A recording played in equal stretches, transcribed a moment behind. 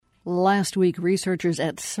Last week, researchers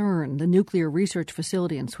at CERN, the nuclear research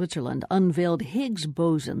facility in Switzerland, unveiled Higgs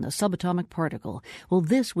Boson, the subatomic particle. Well,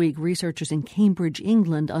 this week, researchers in Cambridge,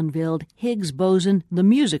 England, unveiled Higgs Boson, the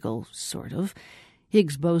musical, sort of.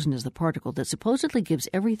 Higgs Boson is the particle that supposedly gives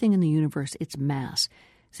everything in the universe its mass.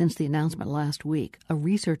 Since the announcement last week, a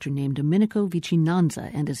researcher named Domenico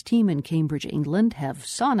Vicinanza and his team in Cambridge, England, have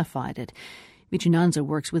sonified it. Vicinanza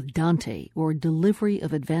works with Dante, or Delivery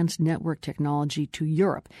of Advanced Network Technology to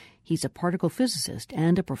Europe. He's a particle physicist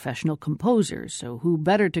and a professional composer, so who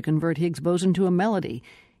better to convert Higgs boson to a melody?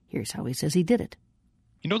 Here's how he says he did it.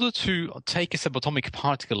 In order to take a subatomic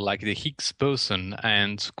particle like the Higgs boson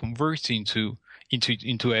and convert it into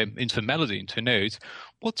a melody, into a note,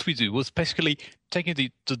 what we do was basically taking the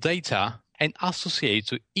data and associate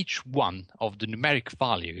to each one of the numeric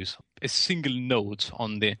values a single note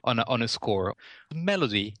on a score. The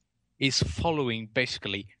melody is following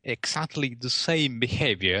basically exactly the same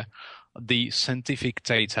behavior the scientific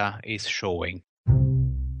data is showing.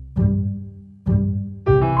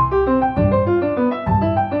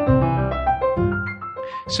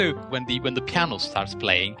 So when the piano starts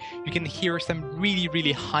playing, you can hear some really,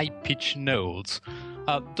 really high-pitched notes.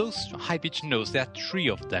 Those high-pitched notes, there are three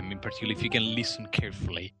of them in particular, if you can listen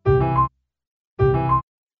carefully.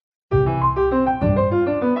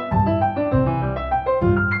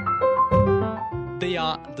 They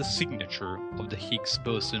are the signature of the Higgs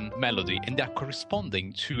boson melody, and they are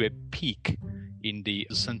corresponding to a peak in the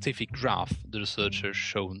scientific graph the researchers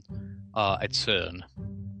shown at CERN.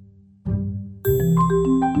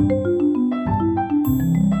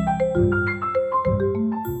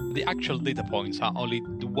 The actual data points are only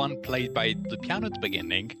the one played by the piano at the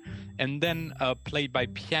beginning, and then played by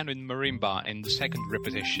piano and marimba in the second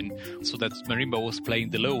repetition, so that marimba was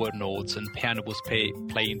playing the lower notes and piano was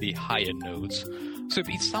playing the higher notes. So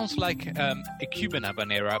it sounds like a Cuban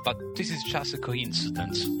habanera, but this is just a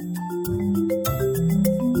coincidence.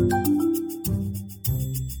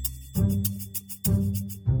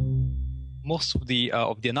 Most of the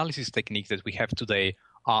analysis techniques that we have today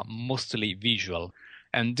are mostly visual.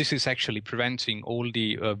 And this is actually preventing all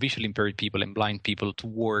the visually impaired people and blind people to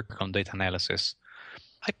work on data analysis.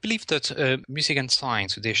 I believe that music and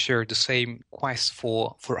science, they share the same quest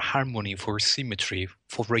for harmony, for symmetry,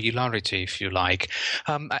 for regularity, if you like.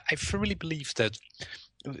 I firmly believe that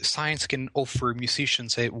science can offer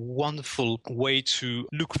musicians a wonderful way to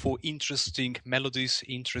look for interesting melodies,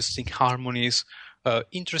 interesting harmonies,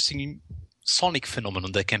 interesting sonic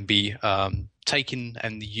phenomenon that can be taken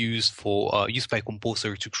and used by a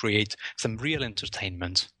composer to create some real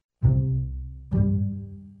entertainment.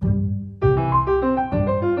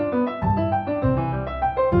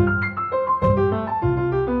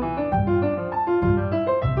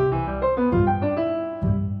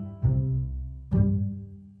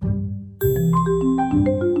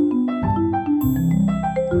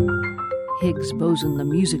 Higgs Boson, the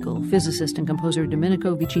musical, physicist and composer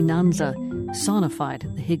Domenico Vicinanza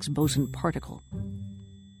sonified the Higgs boson particle.